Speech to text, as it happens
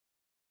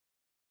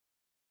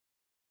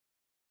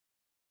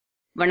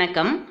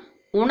வணக்கம்.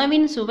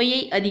 உணவின் சுவையை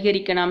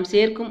அதிகரிக்க நாம்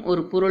சேர்க்கும்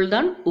ஒரு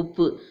பொருள்தான்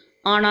உப்பு.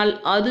 ஆனால்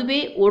அதுவே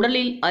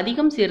உடலில்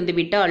அதிகம்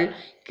சேர்ந்துவிட்டால்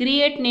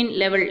கிரியேட்டினின்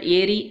லெவல்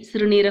ஏறி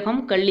சிறுநீரகம்,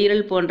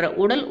 கல்லீரல் போன்ற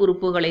உடல்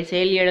உறுப்புகளை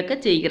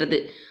செயலிழக்கச் செய்கிறது.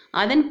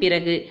 அதன்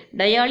பிறகு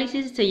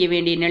டயாலிசிஸ் செய்ய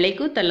வேண்டிய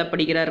நிலைக்கு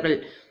தள்ளப்படுகிறார்கள்.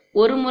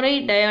 ஒரு முறை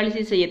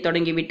டயாலிசிஸ் செய்ய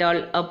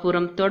தொடங்கிவிட்டால்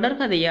அப்புறம்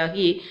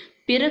தொடர்கதையாகி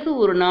பிறகு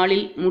ஒரு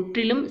நாளில்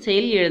முற்றிலும்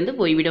செயல் இழந்து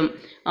போய்விடும்.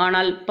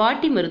 ஆனால்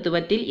பாட்டி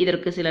மருத்துவத்தில்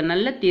இதற்கு சில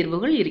நல்ல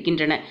தீர்வுகள்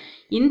இருக்கின்றன.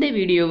 இந்த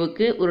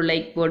வீடியோவுக்கு ஒரு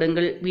லைக்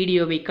போடுங்கள்.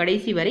 வீடியோவை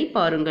கடைசி வரை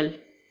பாருங்கள்.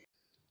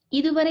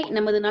 இதுவரை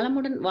நமது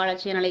நலமுடன் வாழ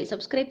சேனலை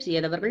சப்ஸ்கிரைப்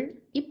செய்யாதவர்கள்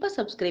இப்ப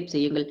சப்ஸ்கிரைப்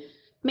செய்யுங்கள்.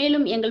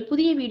 மேலும் எங்கள்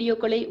புதிய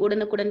வீடியோக்களை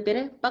உடனுக்குடன் பெற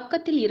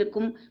பக்கத்தில்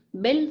இருக்கும்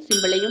பெல்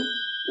சிம்பலையும்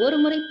ஒரு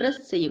முறை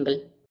பிரஸ் செய்யுங்கள்.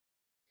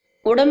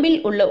 உடம்பில்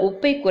உள்ள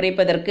உப்பை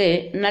குறைப்பதற்கு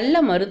நல்ல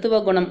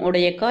மருத்துவ குணம்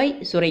உடைய காய்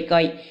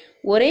சுரைக்காய்.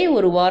 ஒரே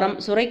ஒரு வாரம்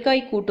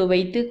சுரைக்காய் கூட்டு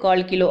வைத்து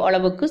 1/4 கிலோ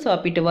அளவுக்கு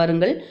சாப்பிட்டு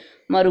வாருங்கள்.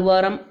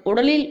 மறுவாரம்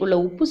உடலில் உள்ள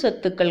உப்பு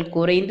சத்துக்கள்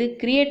குறைந்து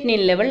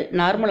கிரியேட்டினின் லெவல்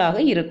நார்மலாக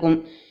இருக்கும்.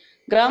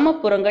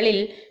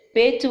 கிராமப்புறங்களில்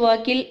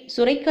பேச்சுவாக்கில்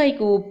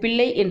சுரைக்காய்க்கு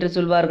உப்பில்லை என்று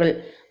சொல்வார்கள்.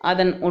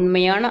 அதன்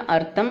உண்மையான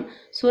அர்த்தம்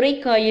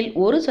சுரைக்காயில்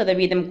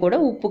 1% கூட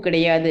உப்பு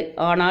கிடையாது.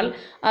 ஆனால்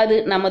அது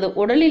நமது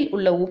உடலில்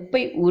உள்ள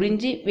உப்பை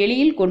உறிஞ்சி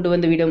வெளியில் கொண்டு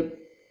வந்துவிடும்.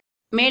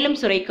 மேலும்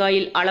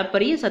சுரைக்காயில்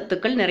அளப்பரிய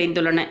சத்துக்கள்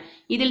நிறைந்துள்ளன.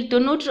 இதில்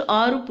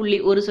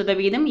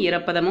 96.1%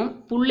 ஈரப்பதமும்,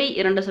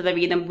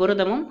 0.2%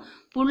 புரதமும்,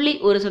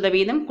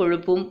 0.1%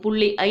 கொழுப்பும்,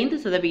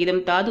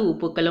 0.5% தாது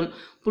உப்புக்களும்,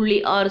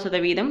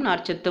 0.6%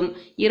 நார்ச்சத்தும்,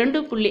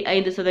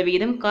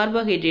 2.5%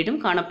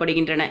 கார்போஹைட்ரேட்டும்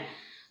காணப்படுகின்றன.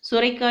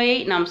 சுரைக்காயை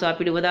நாம்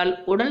சாப்பிடுவதால்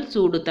உடல்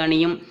சூடு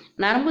தணியும்,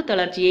 நரம்பு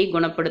தளர்ச்சியை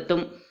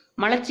குணப்படுத்தும்,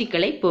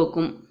 மலச்சிக்கலை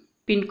போக்கும்.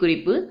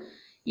 பின்குறிப்பு: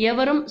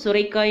 எவரும்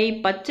சுரைக்காயை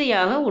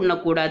பச்சையாக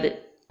உண்ணக்கூடாது.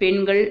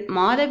 பெண்கள்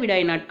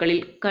மாதவிடாய்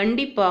நாட்களில்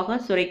கண்டிப்பாக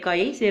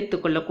சுரைக்காயை சேர்த்து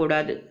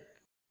கொள்ளக்கூடாது.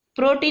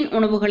 புரோட்டீன்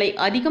உணவுகளை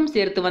அதிகம்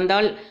சேர்த்து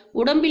வந்தால்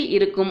உடம்பில்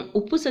இருக்கும்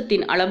உப்பு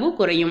சத்தின் அளவு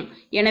குறையும்.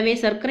 எனவே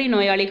சர்க்கரை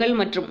நோயாளிகள்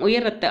மற்றும்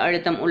உயர் இரத்த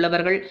அழுத்தம்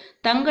உள்ளவர்கள்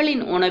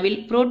தங்களின் உணவில்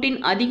புரோட்டீன்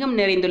அதிகம்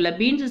நிறைந்துள்ள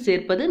பீன்ஸ்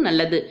சேர்ப்பது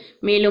நல்லது.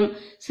 மேலும்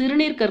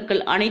சிறுநீர்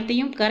கற்கள்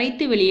அனைத்தையும்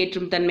கரைத்து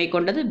வெளியேற்றும் தன்மை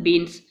கொண்டது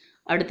பீன்ஸ்.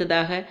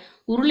 அடுத்ததாக,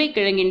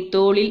 உருளைக்கிழங்கின்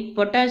தோலில்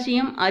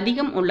பொட்டாசியம்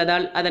அதிகம்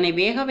உள்ளதால் அதனை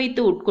வேக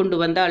வைத்து உட்கொண்டு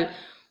வந்தால்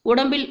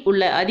உடம்பில்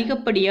உள்ள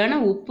அதிகப்படியான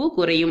உப்பு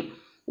குறையும்.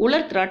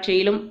 உலர்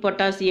திராட்சையிலும்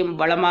பொட்டாசியம்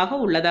வளமாக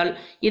உள்ளதால்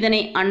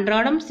இதனை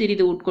அன்றாடம்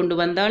சிறிது உட்கொண்டு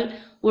வந்தால்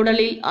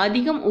உடலில்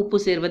அதிகம் உப்பு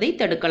சேர்வதை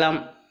தடுக்கலாம்.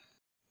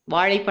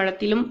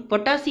 வாழைப்பழத்திலும்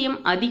பொட்டாசியம்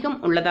அதிகம்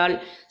உள்ளதால்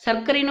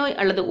சர்க்கரை நோய்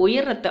அல்லது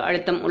உயர் இரத்த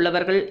அழுத்தம்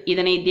உள்ளவர்கள்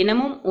இதனை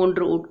தினமும்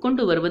 1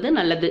 உட்கொண்டு வருவது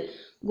நல்லது.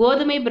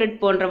 கோதுமை பிரெட்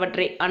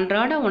போன்றவற்றை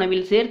அன்றாட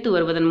உணவில் சேர்த்து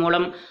வருவதன்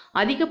மூலம்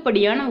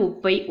அதிகப்படியான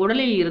உப்பை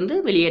உடலில் இருந்து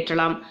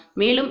வெளியேற்றலாம்.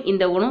 மேலும்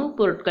இந்த உணவுப்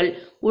பொருட்கள்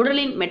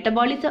உடலின்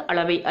மெட்டபாலிச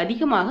அளவை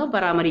அதிகமாக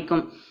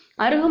பராமரிக்கும்.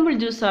 அருகம்புல்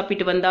ஜூஸ்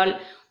சாப்பிட்டு வந்தால்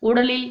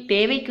உடலில்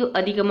தேவைக்கு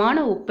அதிகமான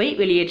உப்பை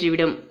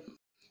வெளியேற்றிவிடும்.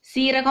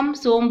 சீரகம்,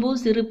 சோம்பு,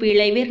 சிறு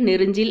பீளைவேர்,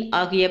 நெருஞ்சில்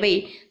ஆகியவை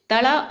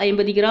தலா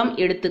 50 கிராம்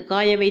எடுத்து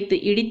காய வைத்து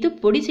இடித்து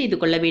பொடி செய்து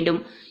கொள்ள வேண்டும்.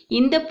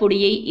 இந்த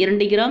பொடியை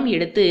 2 கிராம்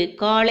எடுத்து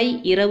காலை,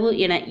 இரவு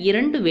என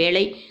 2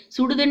 வேளை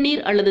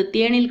சுடுதண்ணீர் அல்லது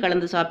தேனில்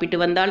கலந்து சாப்பிட்டு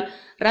வந்தால்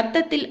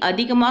இரத்தத்தில்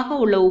அதிகமாக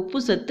உள்ள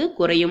உப்பு சத்து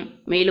குறையும்.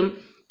 மேலும்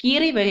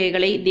கீரை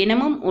வகைகளை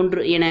தினமும்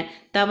 1 என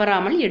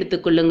தவறாமல்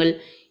எடுத்துக்கொள்ளுங்கள்.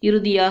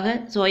 இறுதியாக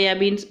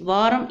சோயாபீன்ஸ்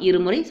வாரம் 2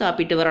 முறை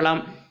சாப்பிட்டு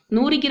வரலாம்.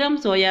 100 கிராம்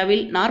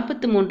சோயாவில்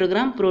 43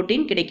 கிராம்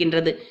புரோட்டீன்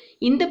கிடைக்கின்றது.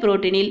 இந்த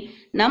புரோட்டீனில்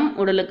நம்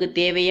உடலுக்கு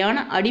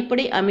தேவையான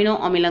அடிப்படை அமினோ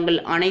அமிலங்கள்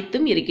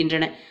அனைத்தும்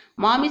இருக்கின்றன.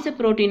 மாமிச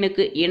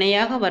புரோட்டீனுக்கு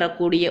இணையாக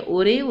வரக்கூடிய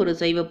ஒரே ஒரு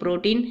சைவ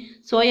புரோட்டீன்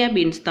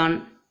சோயாபீன்ஸ் தான்.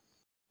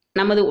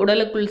 நமது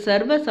உடலுக்குள்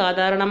சர்வ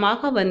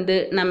சாதாரணமாக வந்து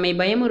நம்மை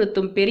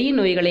பயமுறுத்தும் பெரிய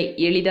நோய்களை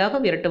எளிதாக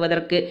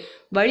விரட்டுவதற்கு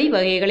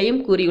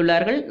வழிவகைகளையும்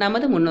கூறியுள்ளார்கள்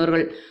நமது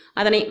முன்னோர்கள்.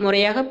 அதனை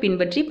முறையாக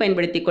பின்பற்றி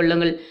பயன்படுத்திக்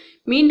கொள்ளுங்கள்.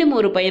 மீண்டும்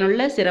ஒரு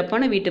பயனுள்ள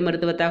சிறப்பான வீட்டு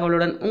மருத்துவ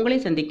தகவலுடன் உங்களை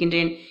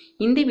சந்திக்கின்றேன்.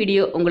 இந்த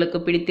வீடியோ உங்களுக்கு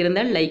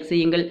பிடித்திருந்தால் லைக்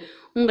செய்யுங்கள்.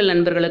 உங்கள்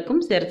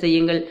நண்பர்களுக்கும் ஷேர்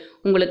செய்யுங்கள்.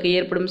 உங்களுக்கு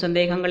ஏற்படும்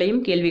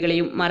சந்தேகங்களையும்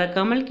கேள்விகளையும்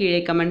மறக்காமல் கீழே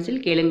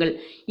கமெண்ட்ஸில் கேளுங்கள்.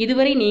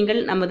 இதுவரை நீங்கள்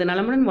நமது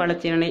நலமுடன் வாழ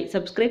சேனலை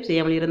சப்ஸ்கிரைப்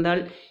செய்யாமல்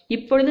இருந்தால்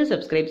இப்பொழுது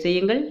சப்ஸ்கிரைப்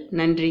செய்யுங்கள்.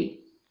 நன்றி.